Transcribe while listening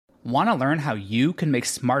Want to learn how you can make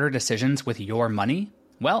smarter decisions with your money?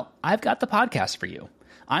 Well, I've got the podcast for you.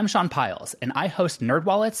 I'm Sean Piles, and I host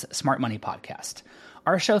NerdWallet's Smart Money Podcast.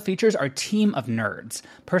 Our show features our team of nerds,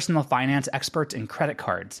 personal finance experts in credit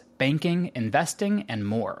cards, banking, investing, and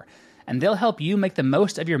more. And they'll help you make the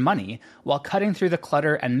most of your money while cutting through the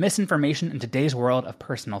clutter and misinformation in today's world of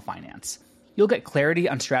personal finance. You'll get clarity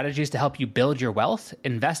on strategies to help you build your wealth,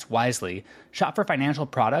 invest wisely, shop for financial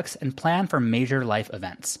products, and plan for major life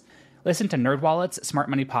events. Listen to NerdWallet's Smart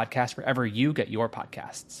Money Podcast wherever you get your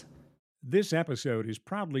podcasts. This episode is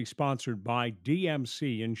proudly sponsored by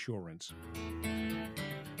DMC Insurance.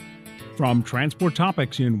 From Transport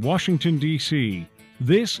Topics in Washington, D.C.,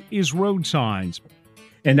 this is Road Signs.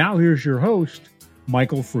 And now here's your host,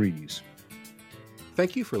 Michael Fries.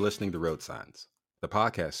 Thank you for listening to Road Signs, the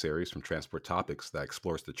podcast series from Transport Topics that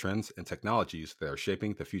explores the trends and technologies that are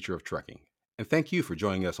shaping the future of trucking. And thank you for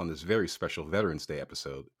joining us on this very special Veterans Day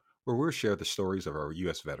episode, where we'll share the stories of our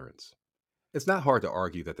U.S. veterans. It's not hard to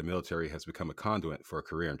argue that the military has become a conduit for a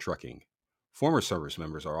career in trucking. Former service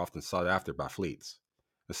members are often sought after by fleets,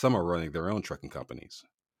 and some are running their own trucking companies.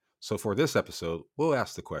 So for this episode, we'll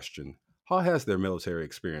ask the question, how has their military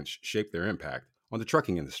experience shaped their impact on the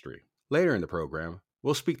trucking industry? Later in the program,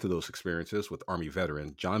 we'll speak to those experiences with Army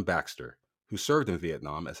veteran John Baxter, who served in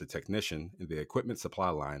Vietnam as a technician in the equipment supply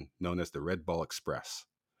line known as the Red Ball Express.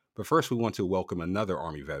 But first, we want to welcome another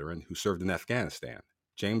Army veteran who served in Afghanistan,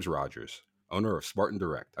 James Rogers, owner of Spartan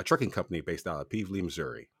Direct, a trucking company based out of Pevely,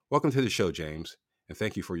 Missouri. Welcome to the show, James, and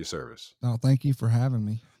thank you for your service. Oh, thank you for having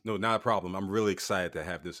me. No, not a problem. I'm really excited to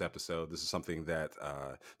have this episode. This is something that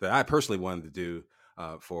I personally wanted to do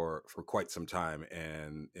for quite some time,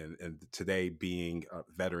 and today being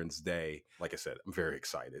Veterans Day, like I said, I'm very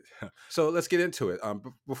excited. So let's get into it.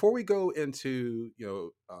 Before we go into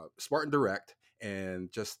Spartan Direct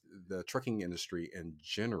and just the trucking industry in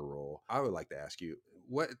general, I would like to ask you,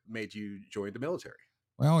 what made you join the military?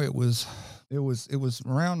 Well, it was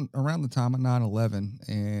around the time of 9/11,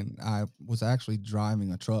 and I was actually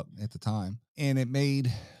driving a truck at the time, and it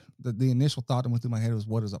made the initial thought that went through my head was,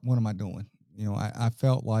 what am I doing? I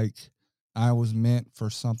felt like I was meant for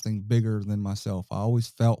something bigger than myself. I always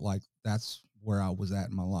felt like that's where I was at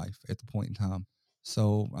in my life at the point in time.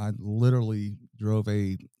 So I literally drove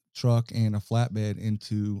a truck and a flatbed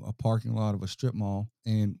into a parking lot of a strip mall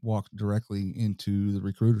and walked directly into the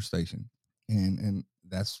recruiter station. And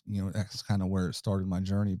that's kind of where it started my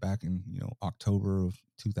journey back in, October of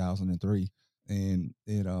 2003. And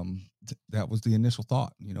it, that was the initial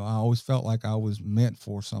thought. I always felt like I was meant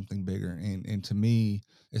for something bigger. And to me,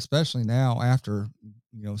 especially now after,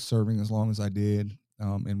 serving as long as I did,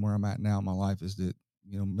 and where I'm at now in my life, is that,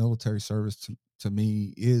 military service to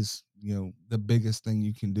me is, the biggest thing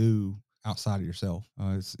you can do outside of yourself.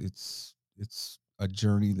 It's a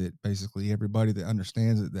journey that basically everybody that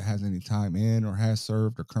understands it, that has any time in or has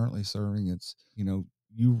served or currently serving, it's,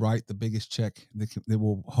 you write the biggest check that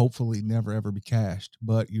will hopefully never ever be cashed,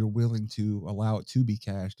 but you're willing to allow it to be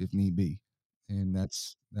cashed if need be. And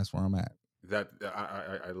that's where I'm at. That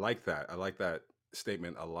I like that. I like that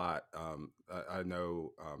statement a lot. I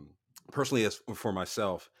know personally, as for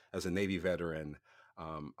myself as a Navy veteran,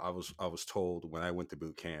 I was told when I went to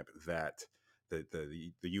boot camp that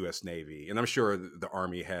the U.S. Navy, and I'm sure the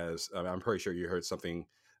Army has, I'm pretty sure you heard something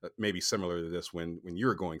maybe similar to this when you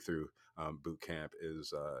were going through boot camp,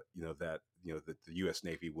 is that the U.S.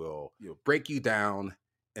 Navy will break you down,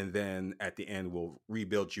 and then at the end will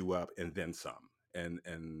rebuild you up and then some,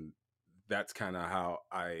 and that's kind of how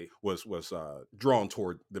I was drawn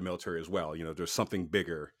toward the military as well. There's something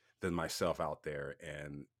bigger than myself out there,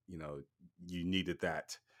 and you needed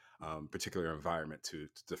that particular environment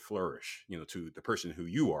to flourish, to the person who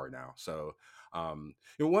you are now. So,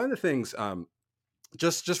 one of the things,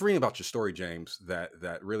 just reading about your story, James, that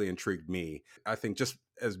really intrigued me, I think, just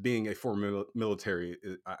as being a former military,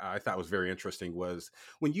 I thought was very interesting, was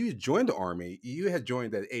when you joined the Army, you had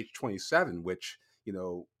joined at age 27, which,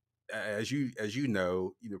 as you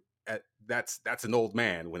know, that's an old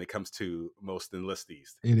man when it comes to most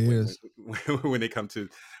enlistees. It is when they come to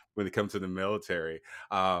the military.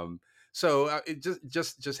 So it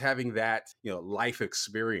just having that life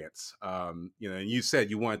experience, and you said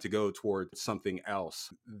you wanted to go toward something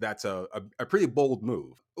else. That's a pretty bold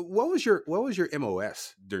move. What was your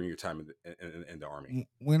MOS during your time in the Army?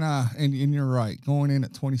 When and you're right, going in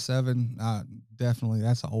at 27, definitely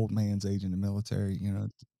that's an old man's age in the military.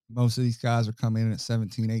 Most of these guys are coming in at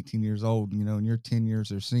 17, 18 years old, and you're 10 years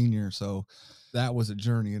their senior. So that was a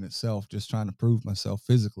journey in itself, just trying to prove myself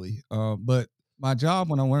physically. But My job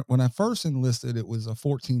when I first enlisted, it was a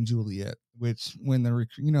 14 Juliet, which when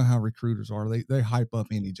you know how recruiters are, they hype up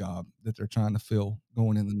any job that they're trying to fill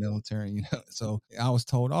going in the military, you know. So I was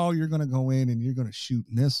told, oh, you're going to go in and you're going to shoot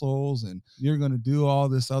missiles and you're going to do all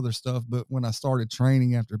this other stuff. But when I started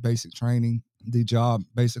training after basic training, the job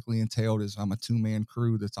basically entailed is I'm a two-man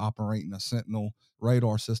crew that's operating a Sentinel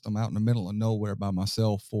radar system out in the middle of nowhere by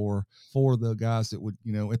myself for the guys that would,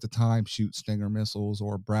 you know, at the time shoot Stinger missiles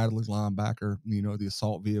or Bradley linebacker, you know, the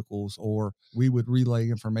assault vehicles, or we would relay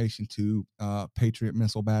information to Patriot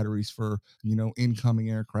missile batteries for, you know,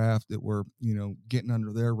 incoming aircraft that were, you know, getting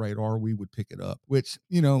under their radar. We would pick it up, which,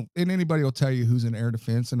 you know, and anybody will tell you who's in air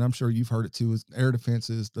defense, and I'm sure you've heard it too, is air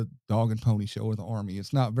defense is the dog and pony show of the Army.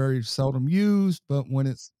 It's not very seldom used, but when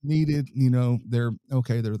it's needed, you know, they're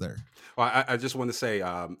okay, they're there. Well, I just want to say, you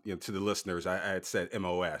know, to the listeners, I had said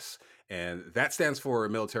MOS, and that stands for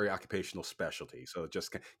Military Occupational Specialty. So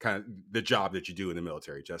just kind of the job that you do in the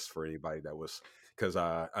military, just for anybody that was, because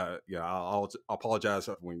yeah, I'll apologize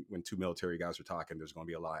when two military guys are talking. There's going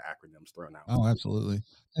to be a lot of acronyms thrown out. Oh, absolutely.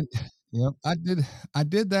 And yep, I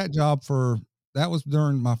did that job for that was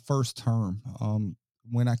during my first term.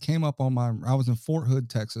 When I came up on my I was in Fort Hood,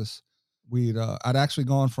 Texas. I'd actually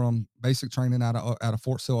gone from basic training out of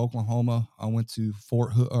Fort Sill, Oklahoma. I went to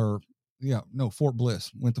Fort Hood or yeah, no, Fort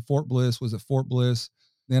Bliss. Went to Fort Bliss, was at Fort Bliss.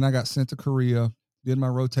 Then I got sent to Korea, did my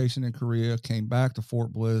rotation in Korea, came back to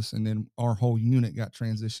Fort Bliss, and then our whole unit got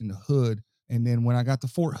transitioned to Hood. And then when I got to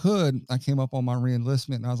Fort Hood, I came up on my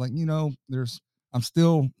reenlistment and I was like, you know, I'm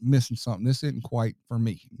still missing something. This isn't quite for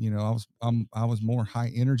me. You know, I was more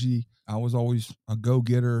high energy. I was always a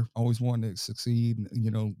go-getter, always wanting to succeed,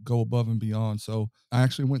 you know, go above and beyond. So I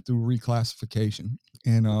actually went through reclassification.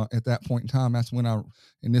 And at that point in time, that's when and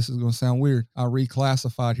this is going to sound weird, I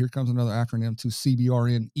reclassified, here comes another acronym, to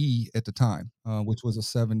CBRNE at the time, which was a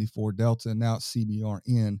 74 Delta, and now it's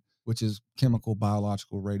CBRN, which is chemical,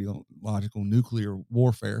 biological, radiological, nuclear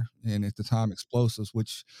warfare, and at the time explosives,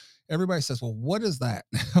 which everybody says, well, what is that?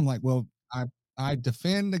 I'm like, well, I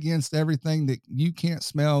defend against everything that you can't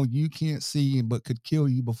smell, you can't see, but could kill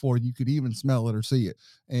you before you could even smell it or see it.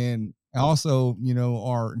 And also, you know,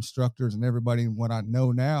 our instructors and everybody, what I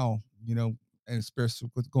know now, you know, and especially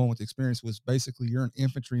with going with the experience, was basically you're an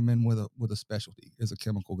infantryman with a specialty as a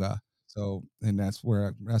chemical guy. So, and that's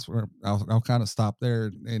where I'll kind of stop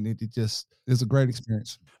there, and it just is a great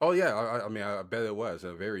experience. Oh yeah, I mean, I bet it was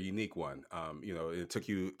a very unique one. You know, it took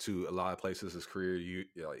you to a lot of places. His career, you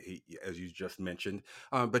know, as you just mentioned,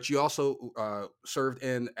 but you also served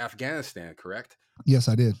in Afghanistan, correct? Yes,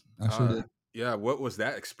 I did. I sure Uh, did. yeah. What was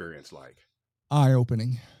that experience like? Eye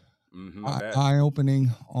opening. I bet. Eye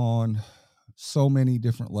opening on so many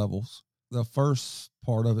different levels. The first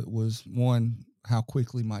part of it was one, how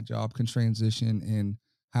quickly my job can transition and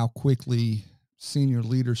how quickly senior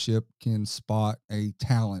leadership can spot a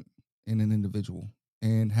talent in an individual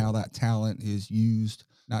and how that talent is used,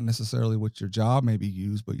 not necessarily what your job may be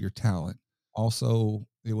used, but your talent. Also,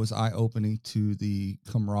 it was eye opening to the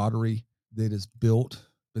camaraderie that is built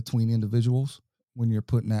between individuals when you're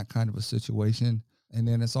put in that kind of a situation. And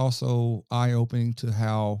then it's also eye opening to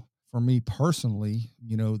how, for me personally,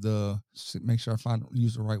 you know, make sure I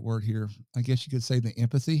use the right word here. I guess you could say the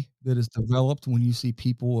empathy that is developed when you see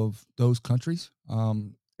people of those countries.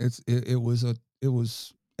 It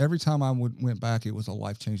was every time went back, it was a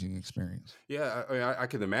life changing experience. Yeah, I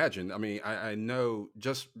can imagine. I mean, I know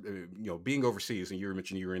just you know, being overseas, and you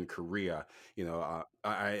mentioned you were in Korea. You know,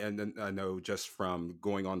 and then I know just from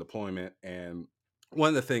going on deployment, and one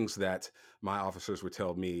of the things that my officers would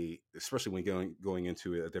tell me, especially when going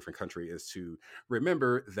into a different country, is to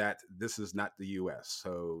remember that this is not the U.S.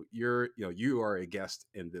 So you are a guest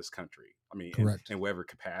in this country. I mean, Correct. in whatever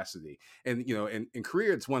capacity, and you know, in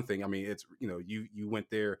Korea, it's one thing. I mean, it's you know, you went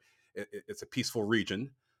there. It's a peaceful region,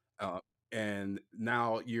 uh, and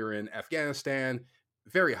now you're in Afghanistan,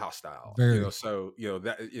 very hostile. You know, Very. so you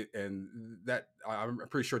know and that I'm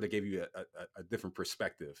pretty sure they gave you a different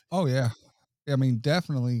perspective. Oh yeah. I mean,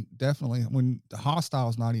 definitely, definitely. When the hostile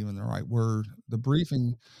is not even the right word. The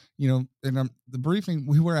briefing, you know, and the briefing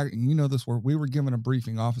we were, you know, this word we were given a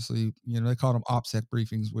briefing. Obviously, you know, they called them OPSEC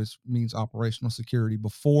briefings, which means operational security,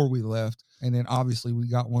 before we left, and then obviously we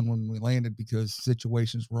got one when we landed because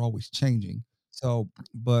situations were always changing. So,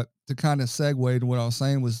 but to kind of segue to what I was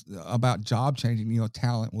saying was about job changing. You know,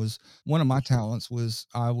 talent was one of my talents was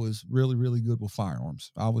I was really, really good with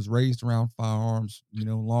firearms. I was raised around firearms, you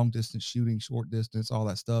know, long distance shooting, short distance, all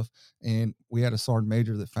that stuff. And we had a sergeant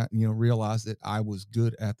major that, you know, realized that I was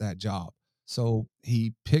good at that job. So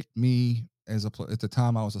he picked me at the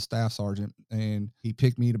time I was a staff sergeant, and he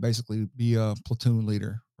picked me to basically be a platoon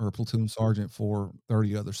leader or a platoon sergeant for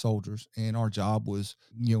 30 other soldiers. And our job was,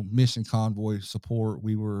 mission convoy support.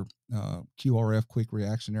 We were QRF, quick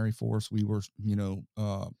reactionary force. We were,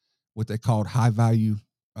 what they called high value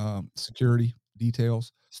security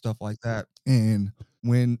details, stuff like that. And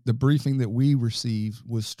when the briefing that we received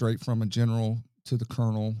was straight from a general to the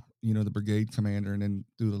colonel, the brigade commander, and then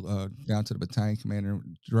through down to the battalion commander,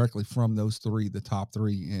 directly from those three, the top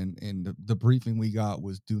three. And the briefing we got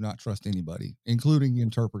was do not trust anybody, including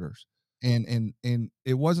interpreters. And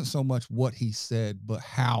it wasn't so much what he said, but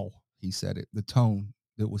how he said it. The tone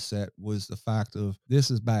that was set was the fact of this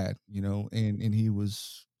is bad, and he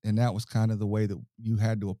was, and that was kind of the way that you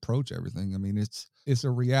had to approach everything. I mean, it's a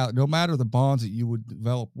reality, no matter the bonds that you would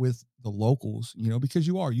develop with the locals, because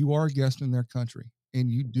you are a guest in their country, and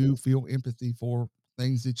you do feel empathy for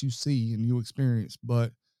things that you see and you experience,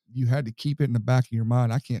 but you had to keep it in the back of your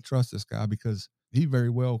mind. I can't trust this guy because he very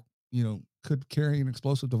well, could carry an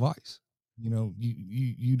explosive device.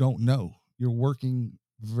 You don't know. You're working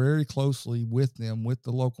very closely with them, with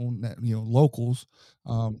the local, locals.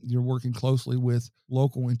 You're working closely with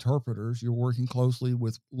local interpreters. You're working closely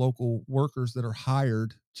with local workers that are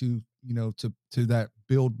hired to, to that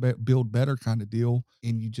build better kind of deal.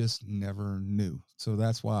 And you just never knew. So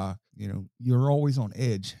that's why, you're always on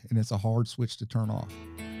edge, and it's a hard switch to turn off.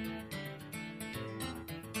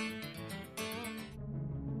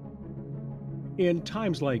 In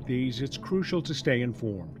times like these, it's crucial to stay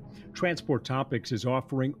informed. Transport Topics is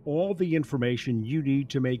offering all the information you need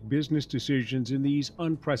to make business decisions in these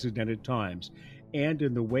unprecedented times. And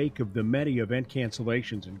in the wake of the many event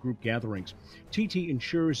cancellations and group gatherings, TT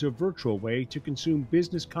ensures a virtual way to consume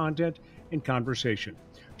business content and conversation.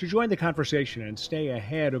 To join the conversation and stay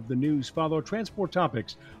ahead of the news, follow Transport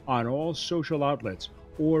Topics on all social outlets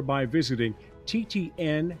or by visiting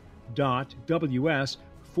ttn.ws/stay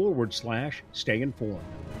informed.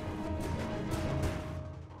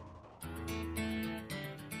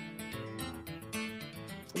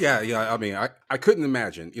 Yeah. I mean, I couldn't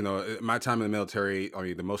imagine, my time in the military. I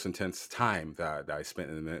mean, the most intense time that I spent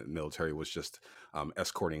in the military was just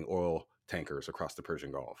escorting oil tankers across the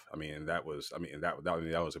Persian Gulf. I mean, that was,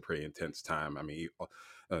 that was a pretty intense time. I mean,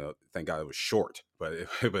 thank God it was short, but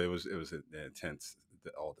but it was intense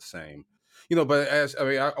all the same. But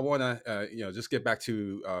I want to, just get back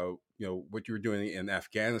to, what you were doing in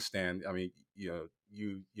Afghanistan. I mean, you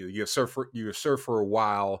served for a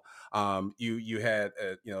while. You had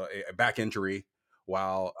a back injury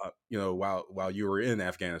while while you were in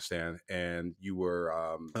Afghanistan, and you were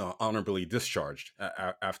honorably discharged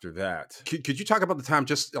after that. Could you talk about the time,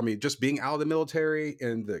 just being out of the military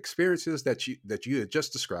and the experiences that you had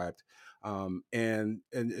just described, and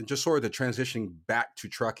just sort of the transitioning back to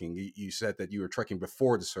trucking? You said that you were trucking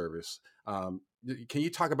before the service. Can you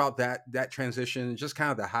talk about that transition, just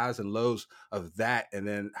kind of the highs and lows of that, and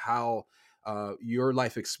then how your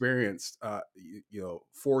life experience,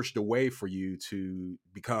 forged a way for you to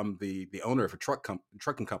become the owner of a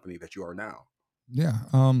trucking company that you are now? Yeah.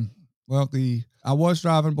 Well, I was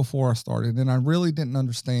driving before I started, and I really didn't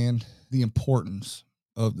understand the importance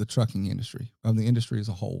of the trucking industry, of the industry as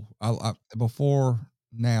a whole. Before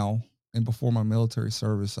now, and before my military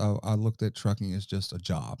service, I looked at trucking as just a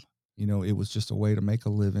job. It was just a way to make a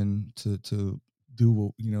living, to do,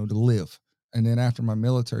 to live. And then after my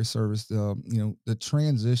military service, the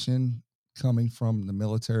transition coming from the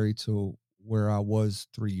military to where I was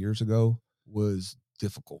 3 years ago was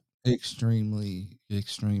difficult, extremely,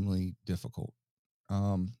 extremely difficult.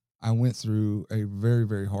 I went through a very,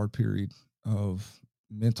 very hard period of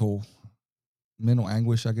mental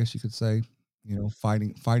anguish, I guess you could say.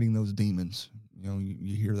 Fighting those demons.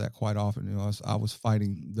 You hear that quite often. I was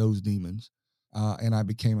fighting those demons, and I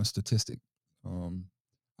became a statistic. Um,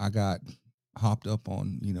 I got hopped up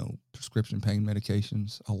on prescription pain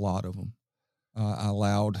medications, a lot of them. I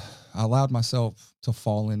allowed myself to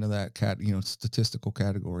fall into that statistical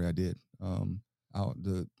category. I did.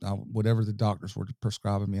 Whatever the doctors were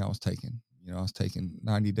prescribing me, I was taking. I was taking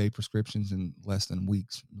 90-day prescriptions in less than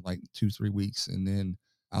weeks, like 2-3 weeks, and then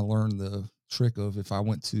I learned the trick of, if I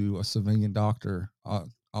went to a civilian doctor,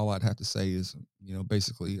 all I'd have to say is,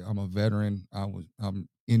 basically, I'm a veteran. I'm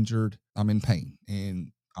injured. I'm in pain,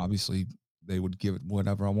 and obviously they would give it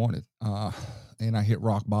whatever I wanted. And I hit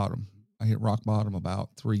rock bottom. About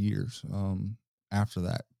 3 years after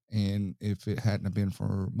that. And if it hadn't have been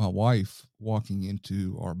for my wife walking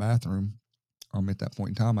into our bathroom, at that point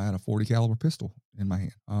in time, I had a 40 caliber pistol in my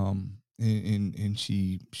hand. And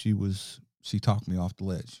she talked me off the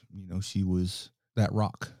ledge. She was that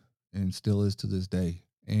rock, and still is to this day.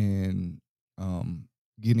 And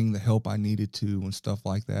getting the help I needed to and stuff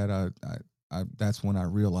like that, that's when I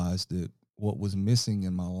realized that what was missing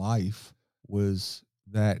in my life was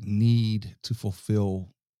that need to fulfill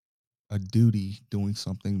a duty doing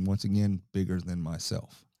something once again bigger than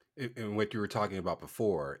myself. And what you were talking about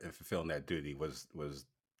before and fulfilling that duty was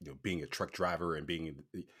being a truck driver and being in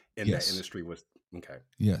that Yes. industry was okay.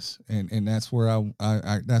 Yes. And that's where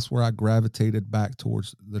I that's where I gravitated back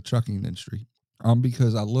towards the trucking industry.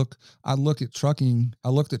 Because I looked at trucking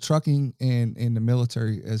and in the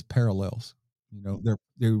military as parallels.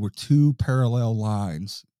 There were two parallel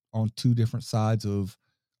lines on two different sides of,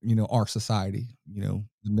 our society. The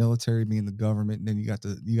military being the government, and then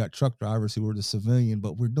you got truck drivers who are the civilian,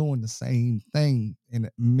 but we're doing the same thing in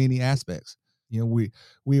many aspects.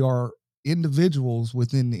 We are individuals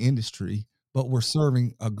within the industry, but we're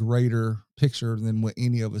serving a greater picture than what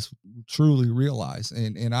any of us truly realize.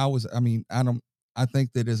 And I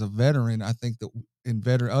think that as a veteran, I think that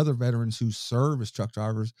other veterans who serve as truck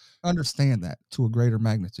drivers understand that to a greater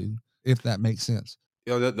magnitude, if that makes sense.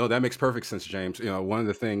 No, that makes perfect sense, James. One of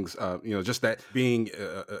the things, just that being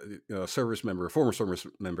a service member, a former service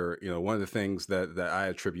member, one of the things that I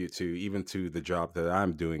attribute to even to the job that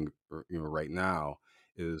I'm doing, right now,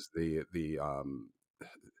 is the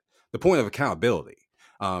point of accountability.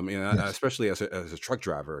 Yes, Especially as a truck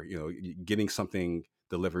driver, getting something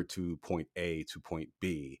delivered to point A to point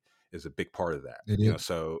B is a big part of that. it is.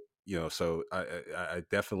 So I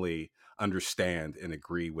definitely understand and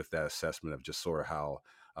agree with that assessment of just sort of how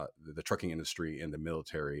the trucking industry and the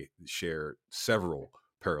military share several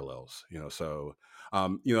parallels. And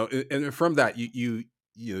from that, you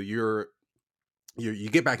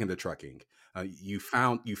get back into trucking. You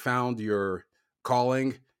found your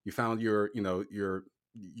calling. You found your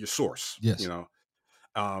source. Yes,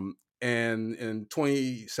 And in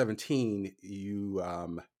 2017,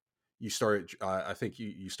 you started. I think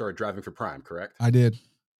you started driving for Prime, correct? I did.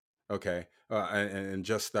 Okay, and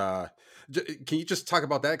just can you just talk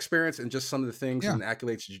about that experience and just some of the things Yeah. and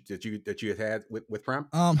accolades that you had with Prime?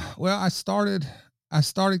 Well, I started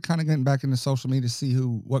kind of getting back into social media to see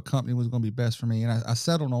what company was going to be best for me, and I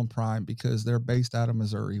settled on Prime because they're based out of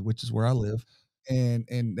Missouri, which is where I live, and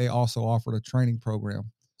they also offered a training program.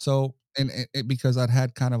 So, because I'd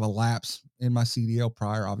had kind of a lapse in my CDL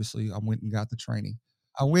prior, obviously, I went and got the training.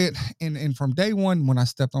 I went and from day one when I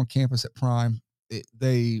stepped on campus at Prime,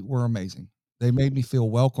 they were amazing. They made me feel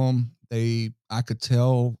welcome. I could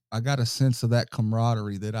tell I got a sense of that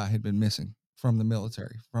camaraderie that I had been missing from the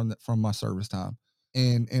military, from my service time.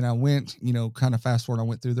 And I went, kind of fast forward, I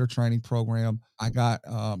went through their training program. I got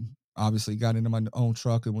obviously got into my own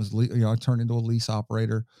truck and I turned into a lease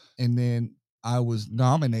operator. And then I was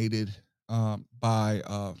nominated by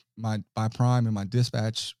Prime and my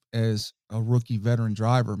dispatch as a rookie veteran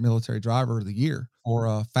driver, military driver of the year for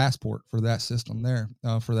Fastport for that system there,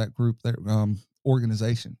 for that group, that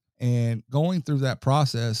organization. And going through that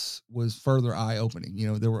process was further eye opening.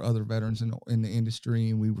 There were other veterans in the industry,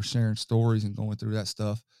 and we were sharing stories and going through that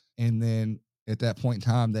stuff. And then at that point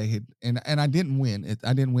in time, they had, and I didn't win it.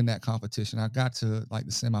 I didn't win that competition. I got to like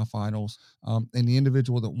the semifinals. And the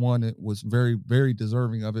individual that won it was very, very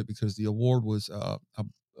deserving of it because the award was, I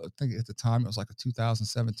think at the time it was like a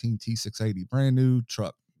 2017 T680, brand new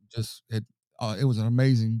truck. It was an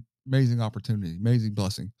amazing, amazing opportunity, amazing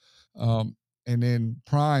blessing. And then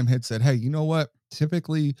Prime had said, "Hey, you know what?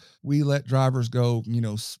 Typically, we let drivers go,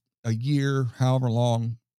 a year, however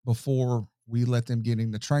long, before we let them get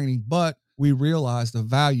into training. But we realize the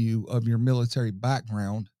value of your military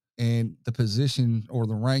background and the position or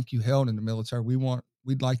the rank you held in the military.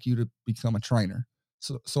 We'd like you to become a trainer."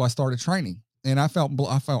 So I started training, and I felt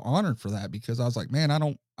honored for that because I was like, man,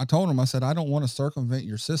 I told them, I said, I don't want to circumvent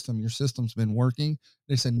your system. Your system's been working.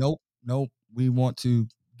 They said, nope, nope. We want to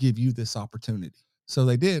give you this opportunity. So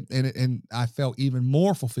they did. And I felt even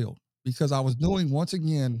more fulfilled because I was doing once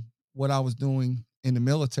again what I was doing in the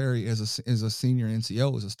military as a senior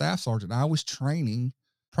NCO, as a staff sergeant. I was training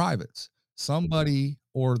privates. Somebody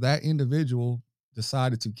or that individual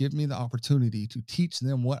decided to give me the opportunity to teach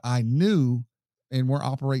them what I knew. And we're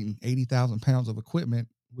operating 80,000 pounds of equipment,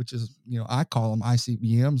 which is, I call them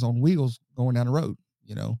ICBMs on wheels going down the road,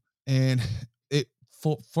 and it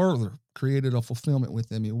further created a fulfillment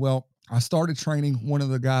within me. Well, I started training one of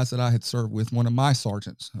the guys that I had served with, one of my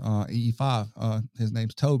sergeants, EE5. His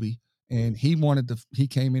name's Toby, and he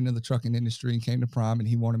came into the trucking industry and came to Prime, and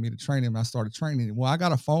he wanted me to train him. I started training him. Well, I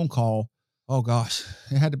got a phone call. Oh gosh,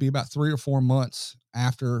 it had to be about 3 or 4 months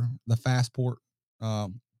after the Fastport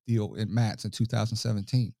deal at Matt's in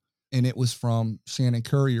 2017, and it was from Shannon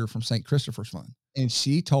Courier from St. Christopher's Fund, and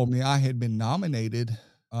she told me I had been nominated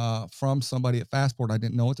from somebody at Fastport I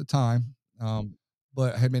didn't know at the time.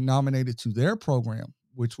 but had been nominated to their program,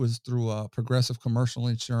 which was through Progressive Commercial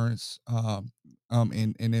Insurance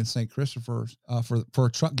and in St. Christopher's for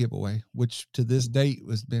a truck giveaway, which to this date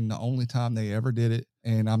has been the only time they ever did it.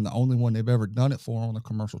 And I'm the only one they've ever done it for on the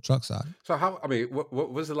commercial truck side. So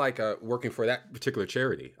what was it like working for that particular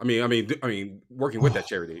charity? Working with that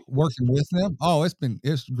charity. Working with them. Oh,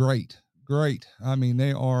 it's great. Great. I mean,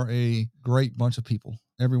 they are a great bunch of people,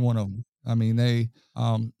 every one of them. I mean, me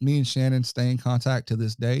and Shannon stay in contact to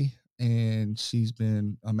this day, and she's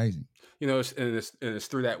been amazing. It's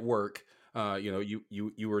through that work.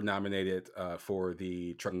 You were nominated for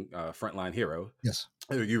the Trucking Frontline Hero. Yes.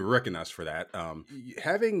 You were recognized for that.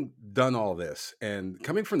 Having done all this and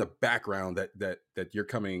coming from the background that you're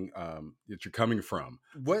coming from,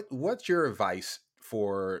 what's your advice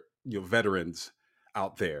for veterans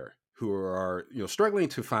out there who are struggling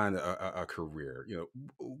to find a career?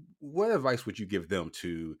 What advice would you give them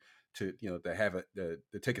to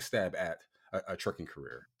take a stab at a trucking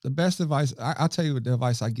career? The best advice, I'll tell you what the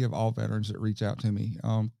advice I give all veterans that reach out to me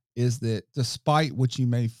is that despite what you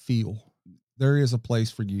may feel, there is a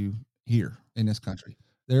place for you here in this country.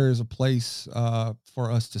 There is a place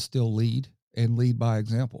for us to still lead and lead by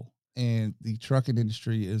example. And the trucking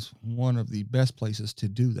industry is one of the best places to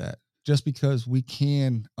do that, just because we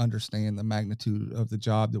can understand the magnitude of the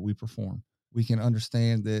job that we perform. We can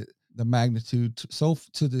understand that the magnitude, so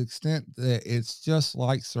to the extent that it's just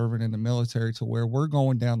like serving in the military, to where we're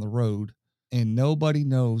going down the road and nobody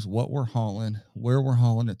knows what we're hauling, where we're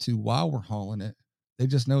hauling it to, while we're hauling it. They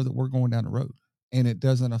just know that we're going down the road, and it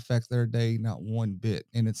doesn't affect their day, not one bit.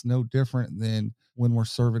 And it's no different than when we're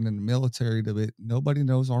serving in the military. Nobody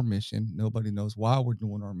knows our mission. Nobody knows why we're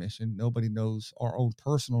doing our mission. Nobody knows our own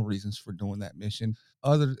personal reasons for doing that mission.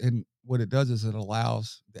 And what it does is it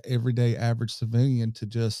allows the everyday average civilian to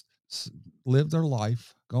just live their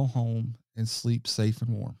life, go home, and sleep safe and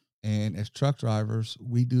warm. And as truck drivers,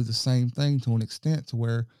 we do the same thing to an extent, to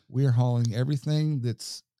where we're hauling everything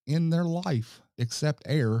that's in their life except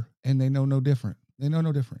air, and they know no different. They know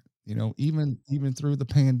no different. Even through the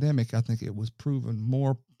pandemic, I think it was proven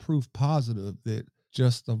more proof positive that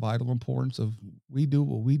just the vital importance of we do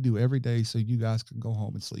what we do every day so you guys can go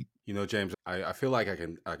home and sleep. James, I feel like I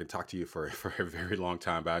can talk to you for a very long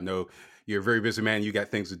time, but I know you're a very busy man. You got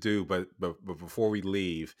things to do, but before we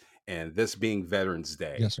leave, and this being Veterans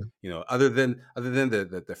Day, yes, sir. Other than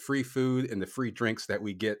the free food and the free drinks that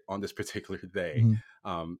we get on this particular day,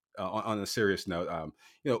 on a serious note,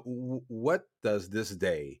 what does this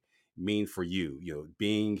day mean for you?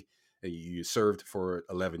 You served for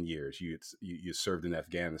 11 years. You served in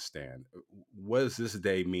Afghanistan. What does this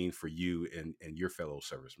day mean for you and your fellow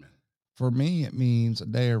servicemen? For me, it means a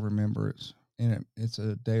day of remembrance, and it's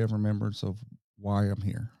a day of remembrance of why I'm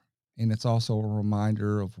here. And it's also a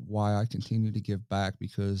reminder of why I continue to give back,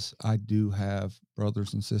 because I do have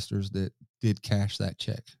brothers and sisters that did cash that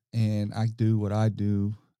check. And I do what I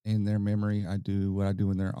do in their memory. I do what I do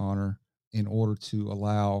in their honor in order to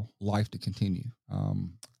allow life to continue.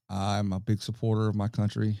 I'm a big supporter of my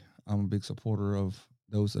country. I'm a big supporter of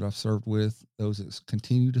those that I've served with, those that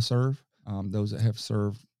continue to serve, those that have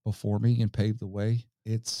served before me and paved the way.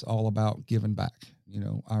 It's all about giving back.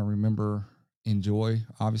 I remember in joy.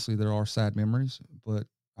 Obviously, there are sad memories, but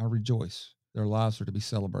I rejoice. Their lives are to be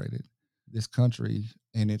celebrated. This country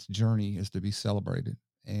and its journey is to be celebrated,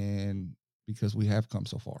 and because we have come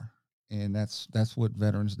so far. And that's what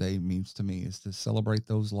Veterans Day means to me, is to celebrate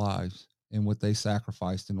those lives and what they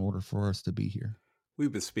sacrificed in order for us to be here.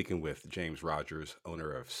 We've been speaking with James Rogers,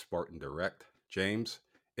 owner of Spartan Direct. James,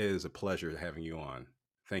 it is a pleasure having you on.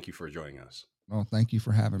 Thank you for joining us. Well, thank you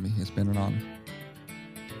for having me. It's been an honor.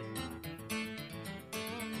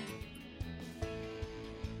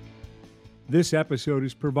 This episode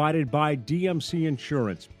is provided by DMC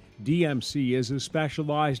Insurance. DMC is a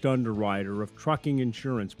specialized underwriter of trucking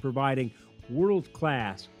insurance, providing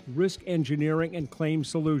world-class risk engineering and claim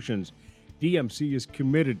solutions. DMC is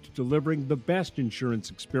committed to delivering the best insurance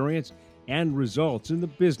experience and results in the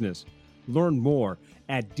business. Learn more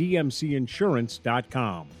at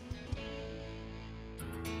dmcinsurance.com.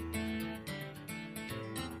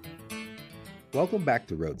 Welcome back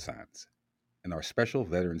to Road Signs and our special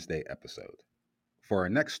Veterans Day episode. For our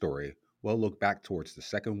next story, we'll look back towards the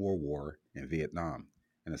Second World War in Vietnam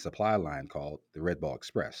and a supply line called the Red Ball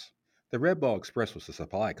Express. The Red Ball Express was a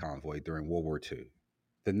supply convoy during World War II.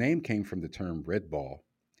 The name came from the term Red Ball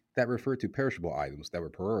that referred to perishable items that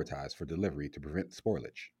were prioritized for delivery to prevent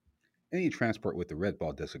spoilage. Any transport with the Red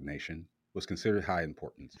Ball designation was considered high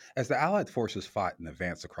importance. As the Allied forces fought and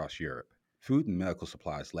advanced across Europe, food and medical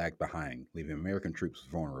supplies lagged behind, leaving American troops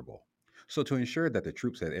vulnerable. So to ensure that the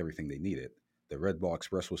troops had everything they needed, the Red Ball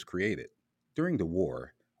Express was created. During the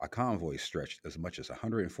war, a convoy stretched as much as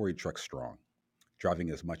 140 trucks strong, driving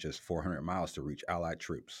as much as 400 miles to reach Allied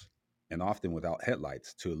troops, and often without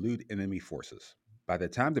headlights to elude enemy forces. By the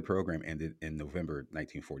time the program ended in November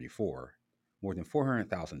 1944, more than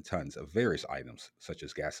 400,000 tons of various items, such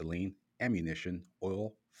as gasoline, ammunition,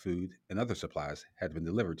 oil, food, and other supplies, had been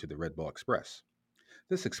delivered to the Red Ball Express.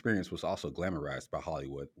 This experience was also glamorized by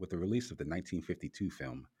Hollywood with the release of the 1952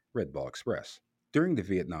 film Red Ball Express. During the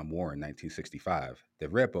Vietnam War in 1965, the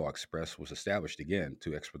Red Ball Express was established again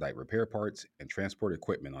to expedite repair parts and transport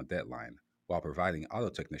equipment on deadline, while providing auto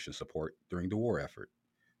technician support during the war effort.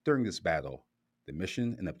 During this battle, the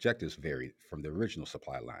mission and objectives varied from the original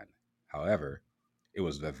supply line. However, it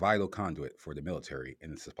was the vital conduit for the military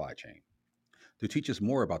in the supply chain. To teach us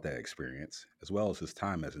more about that experience, as well as his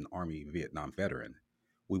time as an Army Vietnam veteran,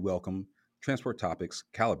 we welcome Transport Topics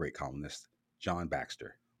Calibrate columnist John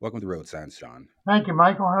Baxter. Welcome to Road Signs, John. Thank you,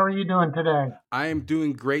 Michael. How are you doing today? I am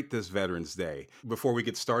doing great this Veterans Day. Before we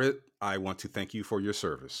get started, I want to thank you for your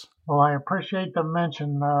service. Well, I appreciate the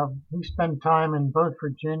mention. We spend time in both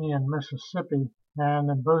Virginia and Mississippi, and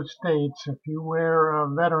in both states, if you wear a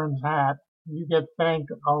veteran's hat, you get thanked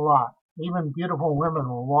a lot. Even beautiful women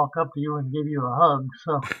will walk up to you and give you a hug.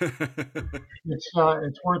 So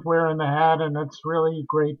it's worth wearing the hat, and it's really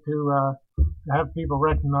great to have people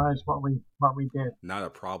recognize what we did. Not a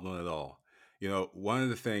problem at all. You know, one of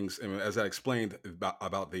the things, as I explained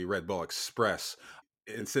about the Red Ball Express,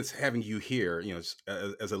 and since having you here,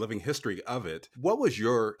 as a living history of it, what was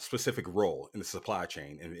your specific role in the supply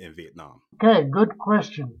chain in Vietnam? Okay, good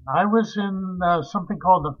question. I was in something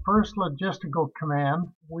called the 1st Logistical Command.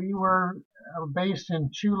 We were based in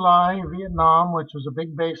Chu Lai, Vietnam, which was a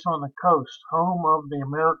big base on the coast, home of the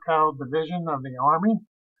Americal Division of the Army.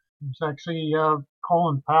 It was actually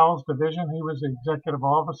Colin Powell's division. He was the executive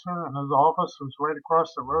officer, and his office was right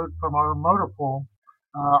across the road from our motor pool.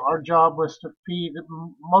 Our job was to feed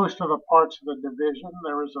most of the parts of the division.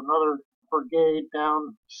 There was another brigade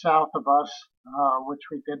down south of us, which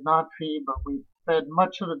we did not feed, but we fed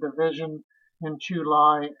much of the division in Chu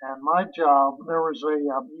Lai. And my job, there was a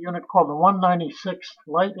unit called the 196th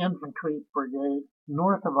Light Infantry Brigade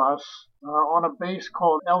north of us on a base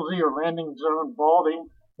called LZ, or Landing Zone Baldy,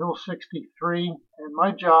 Hill 63, and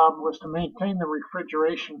my job was to maintain the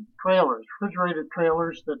refrigerated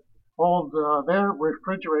trailers that hauled their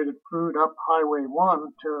refrigerated food up Highway 1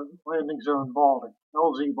 to Landing Zone Baldy,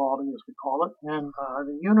 LZ Baldy as we call it. And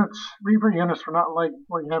the reefer units were not like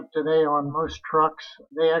what you have today on most trucks.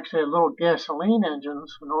 They actually had little gasoline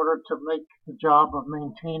engines in order to make the job of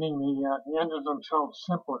maintaining the engines themselves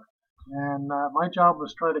simpler. And my job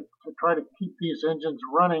was to try to keep these engines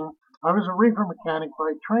running. I was a reefer mechanic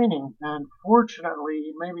by training, and fortunately,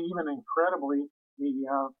 maybe even incredibly, the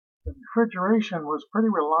refrigeration was pretty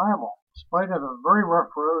reliable, in spite of the very rough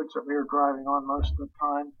roads that we were driving on most of the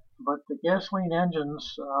time. But the gasoline engines,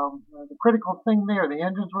 the critical thing there, the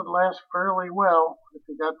engines would last fairly well if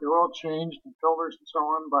you got the oil changed and filters and so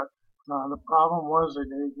on, but the problem was that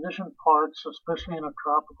the ignition parts, especially in a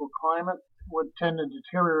tropical climate, would tend to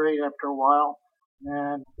deteriorate after a while.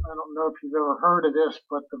 And I don't know if you've ever heard of this,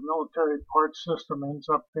 but the military parts system ends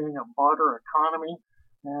up being a barter economy.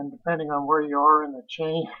 And depending on where you are in the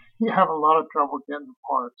chain, you have a lot of trouble getting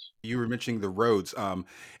parts. You were mentioning the roads,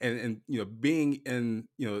 and being in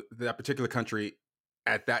that particular country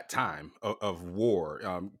at that time of war.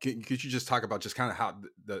 Could you just talk about just kind of how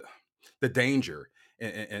the danger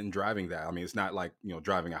in driving that? I mean, it's not like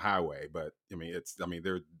driving a highway, but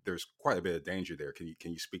there's quite a bit of danger there. Can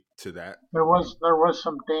you speak to that? There was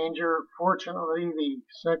some danger. Fortunately, the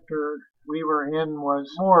sector we were in was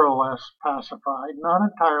more or less pacified, not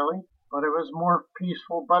entirely, but it was more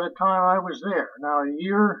peaceful by the time I was there. Now, a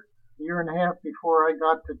year and a half before I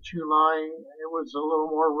got to Chu Lai, it was a little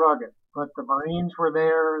more rugged. But the Marines were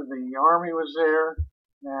there, the Army was there,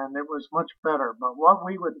 and it was much better. But what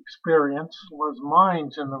we would experience was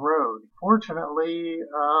mines in the road. Fortunately,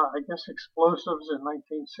 I guess explosives in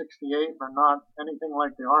 1968 were not anything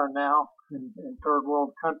like they are now in third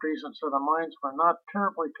world countries, and so the mines were not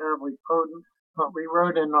terribly potent. But we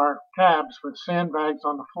rode in our cabs with sandbags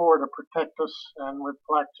on the floor to protect us, and with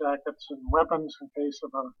flak jackets and weapons in case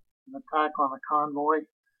of an attack on the convoy.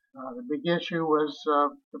 The big issue was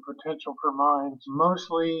the potential for mines.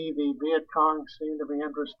 Mostly the Viet Cong seemed to be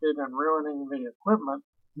interested in ruining the equipment,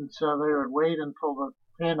 and so they would wait until the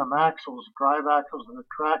tandem axles, drive axles of the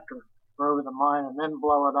tractor, were over the mine and then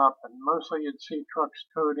blow it up. And mostly you'd see trucks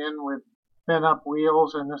towed in with bent up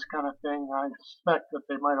wheels and this kind of thing. I suspect that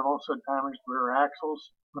they might have also damaged rear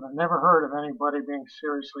axles, but I never heard of anybody being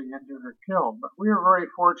seriously injured or killed. But we were very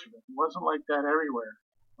fortunate. It wasn't like that everywhere.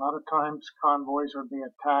 A lot of times convoys would be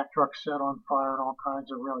attacked, trucks set on fire, and all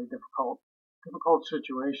kinds of really difficult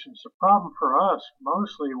situations. The problem for us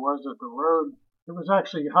mostly was that the road, it was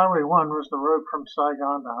actually Highway 1 was the road from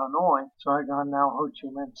Saigon to Hanoi, Saigon now Ho Chi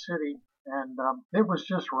Minh City, and it was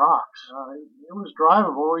just rocks. It was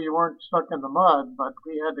drivable. You weren't stuck in the mud, but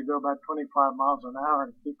we had to go about 25 miles an hour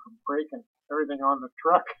to keep from breaking everything on the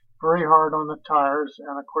truck. Very hard on the tires,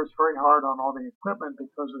 and of course, very hard on all the equipment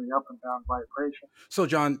because of the up and down vibration. So,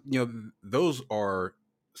 John, those are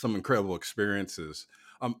some incredible experiences.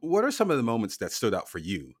 What are some of the moments that stood out for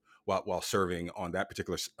you while serving on that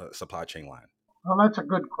particular supply chain line? Well, that's a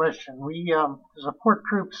good question. We support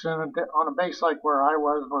troops on a base like where I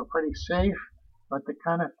was were pretty safe, but the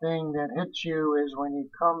kind of thing that hits you is when you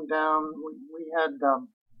come down. We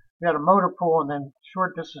had a motor pool, and then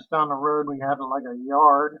short distance down the road we had like a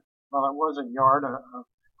yard. Well, it was a yard,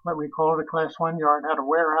 what we called a Class 1 yard. It had a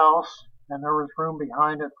warehouse, and there was room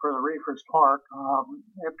behind it for the reefers to park.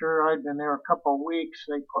 After I'd been there a couple of weeks,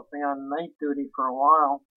 they put me on night duty for a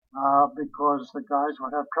while because the guys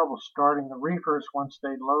would have trouble starting the reefers once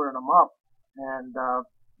they'd loaded them up. And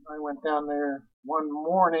I went down there one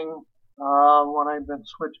morning when I'd been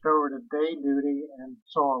switched over to day duty and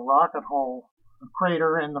saw a rocket hole, a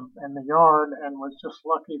crater in the yard, and was just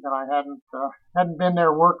lucky that I hadn't been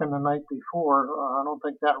there working the night before. I don't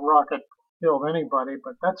think that rocket killed anybody,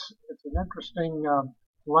 but it's an interesting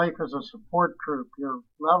life as a support troop. Your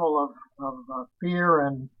level of fear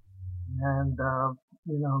and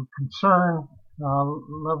concern,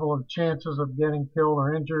 level of chances of getting killed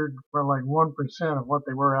or injured were like 1% of what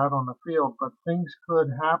they were out on the field, but things could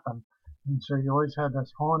happen. And so you always had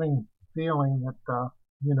this haunting feeling that,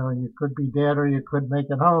 you could be dead or you could make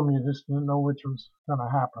it home. You just didn't know which was going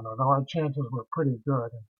to happen, although our chances were pretty good.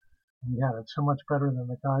 And we had it so much better than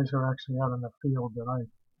the guys who are actually out in the field that I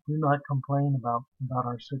do not complain about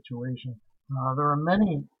our situation. There are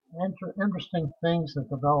many interesting things that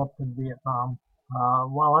developed in Vietnam.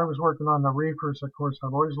 While I was working on the reefers, of course,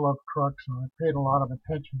 I've always loved trucks, and I paid a lot of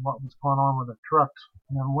attention to what was going on with the trucks.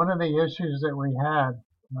 And one of the issues that we had,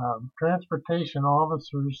 transportation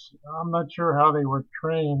officers, I'm not sure how they were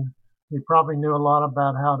trained. They probably knew a lot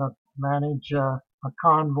about how to manage a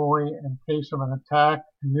convoy in case of an attack,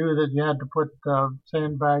 knew that you had to put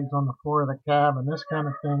sandbags on the floor of the cab and this kind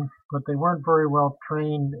of thing, but they weren't very well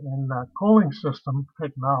trained in cooling system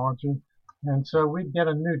technology. And so we'd get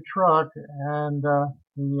a new truck, and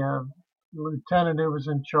the lieutenant who was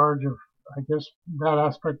in charge of, I guess, that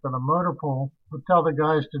aspect of the motor pool would tell the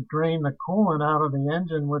guys to drain the coolant out of the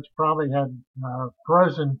engine, which probably had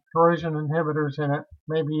corrosion inhibitors in it,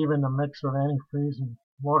 maybe even a mix of antifreeze and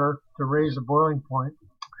water to raise the boiling point,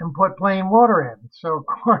 and put plain water in. So, of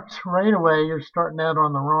course, right away you're starting out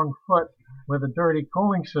on the wrong foot with a dirty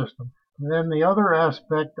cooling system. And then the other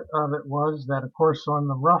aspect of it was that, of course, on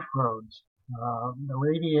the rough roads, the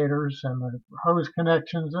radiators and the hose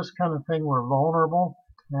connections, this kind of thing were vulnerable,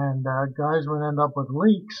 and guys would end up with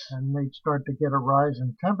leaks, and they'd start to get a rise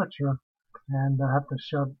in temperature and have to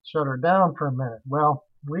shut her down for a minute. Well,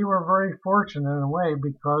 we were very fortunate in a way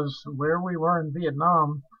because where we were in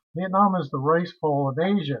Vietnam is the rice bowl of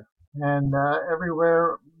Asia, and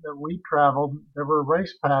everywhere that we traveled, there were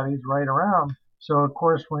rice paddies right around. So, of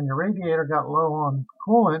course, when your radiator got low on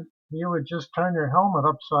coolant, you would just turn your helmet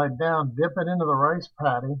upside down, dip it into the rice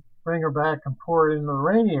paddy, bring her back and pour it into the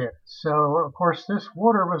radiator. So, of course, this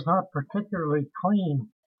water was not particularly clean.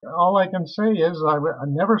 All I can say is I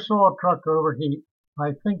never saw a truck overheat.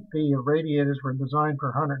 I think the radiators were designed for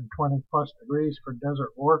 120 plus degrees for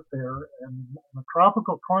desert warfare. And in a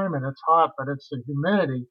tropical climate, it's hot, but it's the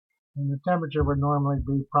humidity, and the temperature would normally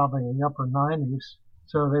be probably in the upper 90s.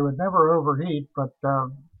 So they would never overheat, but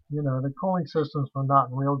the cooling systems were not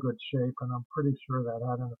in real good shape, and I'm pretty sure that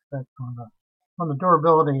had an effect on the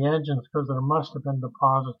durability of the engines because there must have been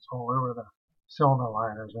deposits all over the cylinder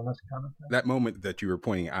liners and this kind of thing. That moment that you were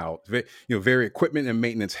pointing out, very equipment and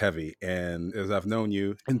maintenance heavy. And as I've known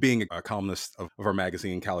you, and being a columnist of our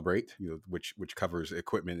magazine Calibrate, which covers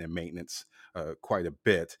equipment and maintenance quite a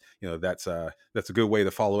bit, that's a good way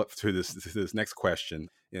to follow up to this next question.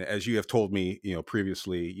 As you have told me,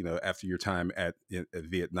 previously, after your time at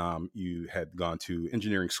Vietnam, you had gone to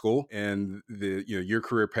engineering school, and your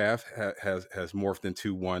career path has morphed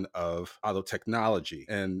into one of auto technology.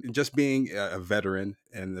 And just being a veteran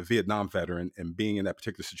and the Vietnam veteran and being in that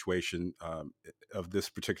particular situation of this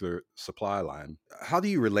particular supply line, how do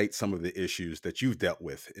you relate some of the issues that you've dealt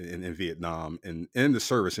with in Vietnam and in the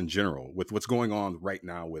service in general with what's going on right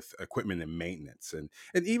now with equipment and maintenance and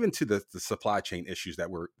even to the supply chain issues that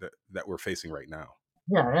we're facing right now?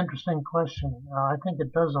 Yeah, interesting question. I think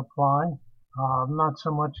it does apply. Not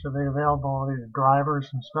so much to the availability of drivers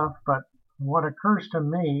and stuff, but what occurs to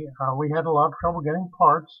me, we had a lot of trouble getting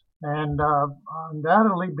parts, and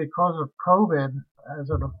undoubtedly because of COVID, as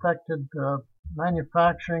it affected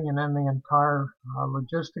manufacturing and then the entire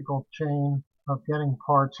logistical chain of getting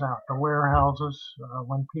parts out. The warehouses,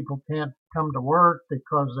 when people can't come to work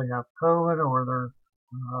because they have COVID or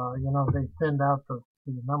they thinned out the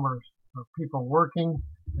numbers of people working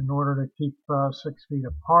in order to keep 6 feet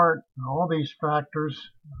apart. All these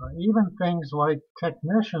factors, even things like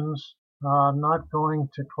technicians not going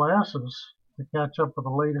to classes to catch up with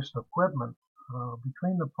the latest equipment.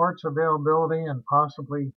 Between the parts availability and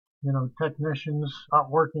possibly, technicians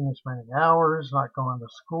not working as many hours, not going to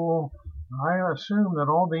school, I assume that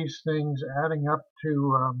all these things adding up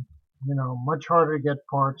to much harder to get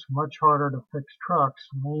parts, much harder to fix trucks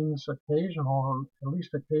means occasional, at least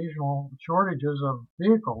occasional shortages of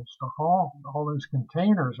vehicles to haul all those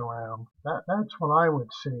containers around. That's what I would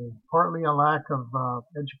see. Partly a lack of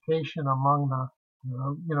education among the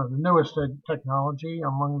newest technology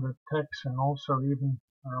among the techs, and also even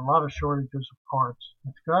a lot of shortages of parts.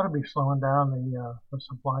 It's got to be slowing down the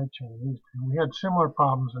supply chain. We had similar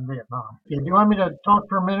problems in Vietnam. Okay, do you want me to talk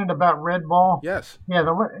for a minute about Red Ball? Yes. Yeah,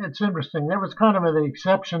 it's interesting. There was kind of the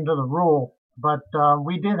exception to the rule, but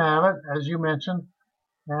we did have it, as you mentioned,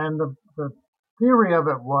 and the theory of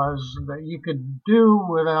it was that you could do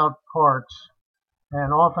without parts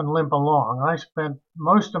and often limp along. I spent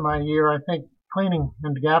most of my year, I think, cleaning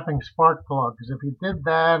and gapping spark plugs. If you did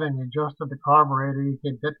that and you adjusted the carburetor, you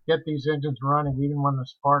could get these engines running even when the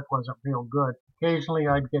spark wasn't real good. Occasionally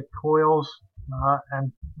I'd get coils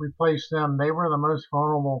and replace them. They were the most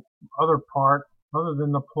vulnerable other part other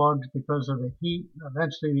than the plugs because of the heat.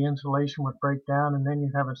 Eventually the insulation would break down, and then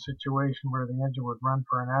you'd have a situation where the engine would run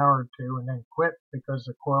for an hour or two and then quit because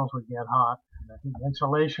the coils would get hot and the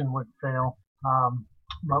insulation would fail.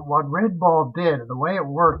 But what Red Ball did, the way it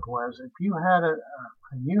worked was if you had a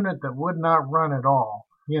unit that would not run at all,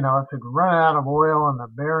 if it run out of oil and the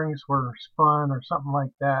bearings were spun or something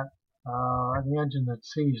like that, the engine that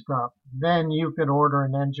seized up, then you could order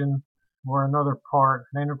an engine or another part,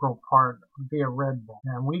 an integral part, via Red Ball.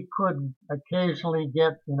 And we could occasionally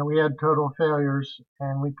get, we had total failures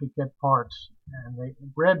and we could get parts. And the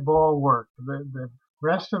Red Ball worked. The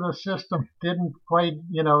rest of the system didn't quite,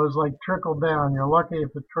 it was like trickle down. You're lucky if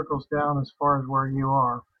it trickles down as far as where you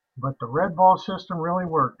are. But the Red Ball system really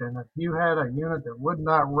worked. And if you had a unit that would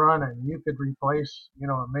not run and you could replace,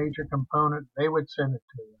 a major component, they would send it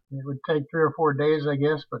to you. It would take 3 or 4 days, I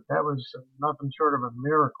guess, but that was nothing short of a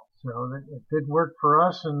miracle. So it did work for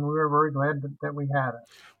us, and we were very glad that we had it.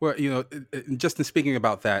 Well, just in speaking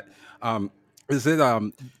about that, is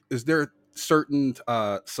there certain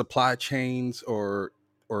supply chains or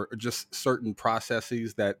just certain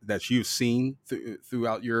processes that you've seen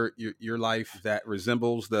throughout your life that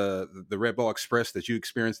resembles the Red Ball Express that you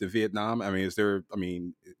experienced in Vietnam? I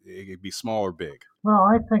mean, it could be small or big. Well,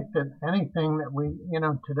 I think that anything that we,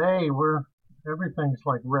 today everything's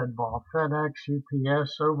like Red Ball, FedEx,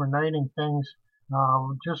 UPS, overnighting things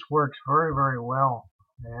just works very, very well.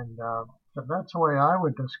 And so that's the way I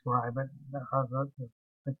would describe it.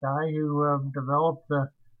 The guy who developed the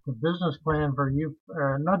business plan for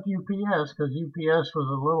not UPS, because UPS was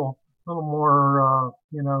a little more,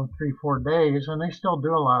 3-4 days, and they still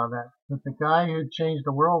do a lot of that. But the guy who changed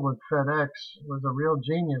the world with FedEx was a real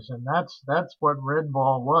genius, and that's what Red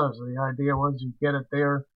Ball was. The idea was you get it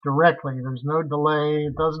there directly. There's no delay.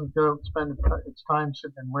 It doesn't go spend its time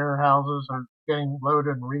sitting in warehouses or getting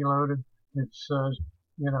loaded and reloaded. It's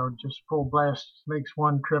just full blast, makes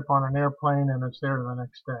one trip on an airplane and it's there the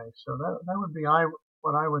next day. So that would be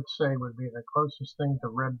what I would say would be the closest thing to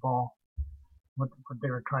Red Ball, what they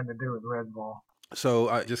were trying to do with Red Ball.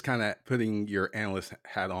 So just kind of putting your analyst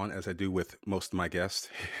hat on, as I do with most of my guests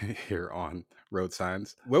here on Road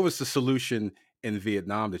Signs. What was the solution in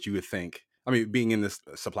Vietnam that you would think? I mean, being in this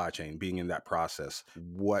supply chain, being in that process,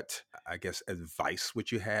 what, I guess, advice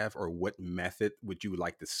would you have, or what method would you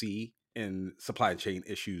like to see in supply chain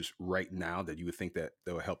issues right now that you would think that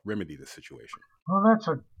will help remedy the situation? Well, that's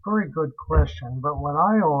a very good question. But what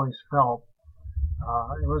I always felt,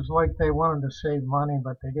 it was like they wanted to save money,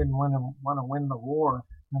 but they didn't want to win the war.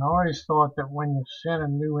 And I always thought that when you send a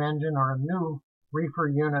new engine or a new reefer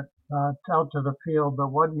unit out to the field, that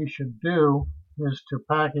what you should do is to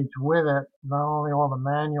package with it not only all the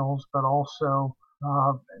manuals, but also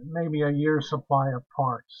uh, maybe a year's supply of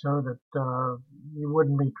parts so that you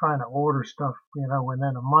wouldn't be trying to order stuff,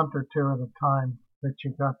 within a month or two at a time that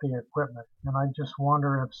you got the equipment. And I just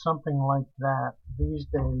wonder if something like that these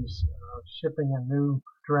days, shipping a new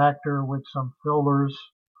tractor with some filters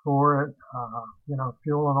for it,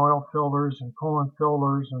 fuel and oil filters and coolant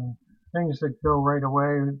filters and things that go right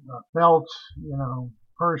away, belts,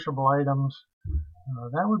 perishable items,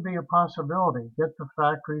 that would be a possibility. Get the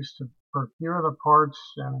factories to procure the parts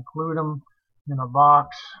and include them in a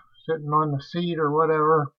box, sitting on the seat or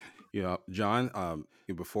whatever. John,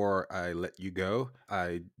 before I let you go,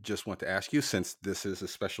 I just want to ask you, since this is a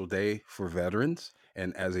special day for veterans,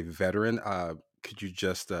 and as a veteran, could you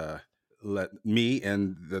just let me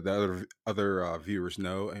and the other viewers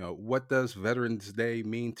know, what does Veterans Day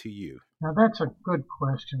mean to you? Now that's a good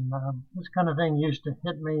question. This kind of thing used to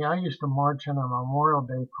hit me. I used to march in a Memorial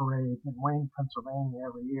Day parade in Wayne, Pennsylvania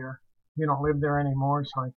every year. You don't live there anymore,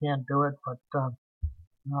 so I can't do it. But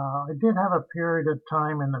I did have a period of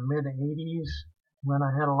time in the mid 80s when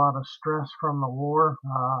I had a lot of stress from the war.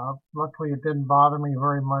 Luckily, it didn't bother me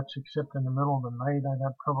very much, except in the middle of the night I'd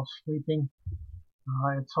have trouble sleeping.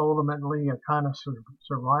 It's ultimately a kind of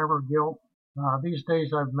survivor guilt. These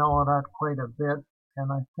days I've mellowed out quite a bit,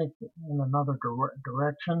 and I think in another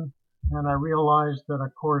direction. And I realized that,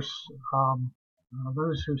 of course,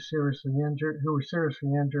 those who were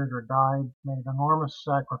seriously injured or died, made enormous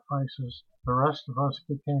sacrifices. The rest of us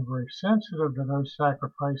became very sensitive to those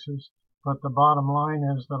sacrifices, but the bottom line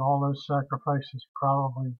is that all those sacrifices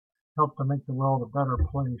probably helped to make the world a better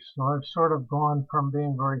place. So I've sort of gone from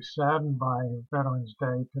being very saddened by Veterans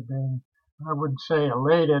Day to being, I wouldn't say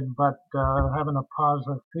elated, but having a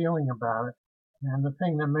positive feeling about it. And the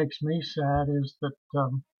thing that makes me sad is that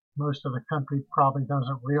most of the country probably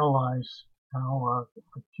doesn't realize how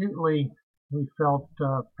acutely we felt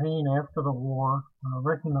pain after the war,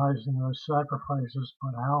 recognizing those sacrifices,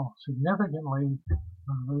 but how significantly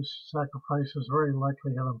those sacrifices very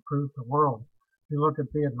likely have improved the world. If you look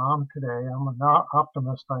at Vietnam today, I'm an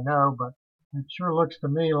optimist, I know, but it sure looks to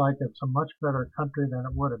me like it's a much better country than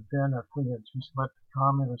it would have been if we had just let the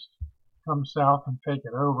communists come south and take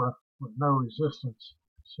it over with no resistance.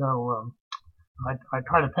 So I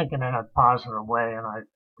try to think in a positive way, and I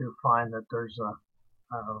do find that there's a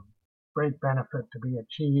great benefit to be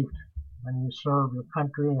achieved when you serve your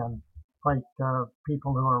country and fight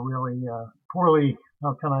people who are really poorly,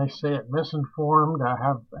 how can I say it, misinformed,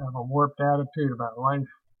 have a warped attitude about life,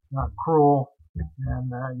 not cruel,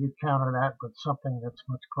 and you counter that with something that's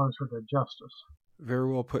much closer to justice.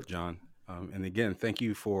 Very well put, John. And again, thank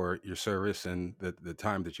you for your service and the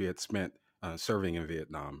time that you had spent serving in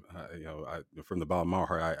Vietnam. From the bottom of my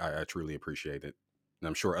heart, I truly appreciate it, and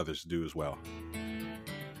I'm sure others do as well.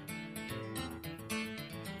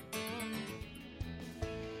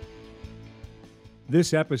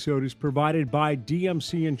 This episode is provided by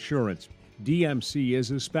DMC Insurance. DMC is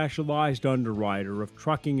a specialized underwriter of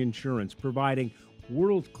trucking insurance, providing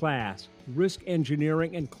world-class risk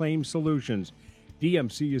engineering and claim solutions.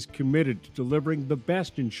 DMC is committed to delivering the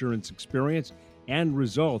best insurance experience and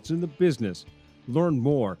results in the business. Learn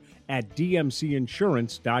more at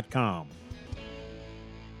dmcinsurance.com.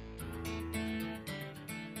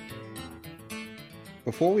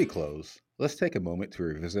 Before we close, let's take a moment to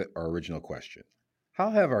revisit our original question. How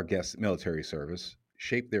have our guests' military service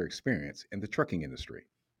shaped their experience in the trucking industry?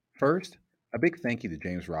 First, a big thank you to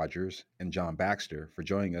James Rogers and John Baxter for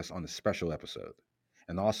joining us on this special episode.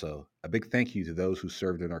 And also, a big thank you to those who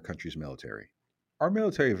served in our country's military. Our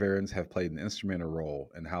military veterans have played an instrumental role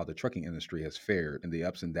in how the trucking industry has fared in the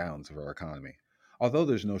ups and downs of our economy. Although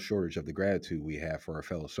there's no shortage of the gratitude we have for our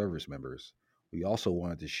fellow service members, we also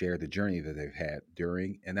wanted to share the journey that they've had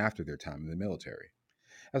during and after their time in the military.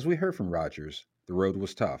 As we heard from Rogers, the road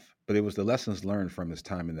was tough, but it was the lessons learned from his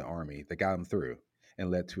time in the Army that got him through and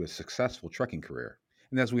led to a successful trucking career.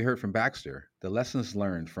 And as we heard from Baxter, the lessons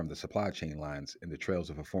learned from the supply chain lines in the trails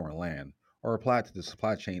of a foreign land are applied to the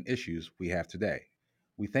supply chain issues we have today.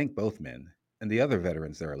 We thank both men and the other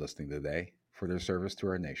veterans that are listening today for their service to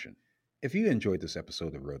our nation. If you enjoyed this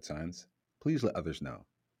episode of Road Signs, please let others know.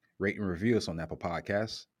 Rate and review us on Apple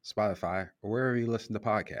Podcasts, Spotify, or wherever you listen to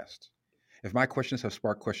podcasts. If my questions have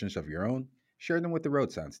sparked questions of your own, share them with the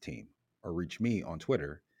Road Signs team, or reach me on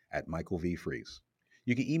Twitter at Michael V. Fries.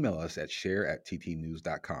 You can email us at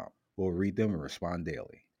share@ttnews.com. We'll read them and respond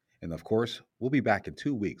daily. And of course, we'll be back in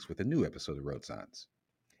 2 weeks with a new episode of Road Signs.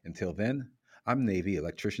 Until then, I'm Navy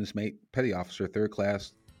Electrician's Mate, Petty Officer 3rd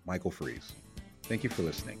Class, Michael Fries. Thank you for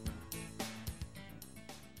listening.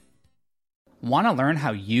 Want to learn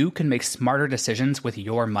how you can make smarter decisions with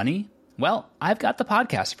your money? Well, I've got the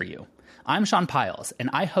podcast for you. I'm Sean Piles,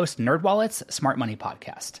 and I host NerdWallet's Smart Money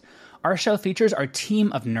Podcast. Our show features our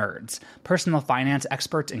team of nerds, personal finance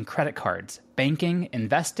experts in credit cards, banking,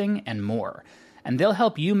 investing, and more. And they'll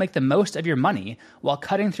help you make the most of your money while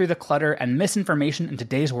cutting through the clutter and misinformation in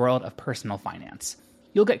today's world of personal finance.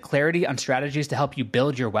 You'll get clarity on strategies to help you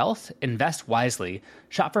build your wealth, invest wisely,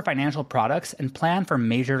 shop for financial products, and plan for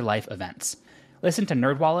major life events. Listen to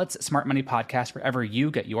NerdWallet's Smart Money Podcast wherever you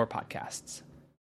get your podcasts.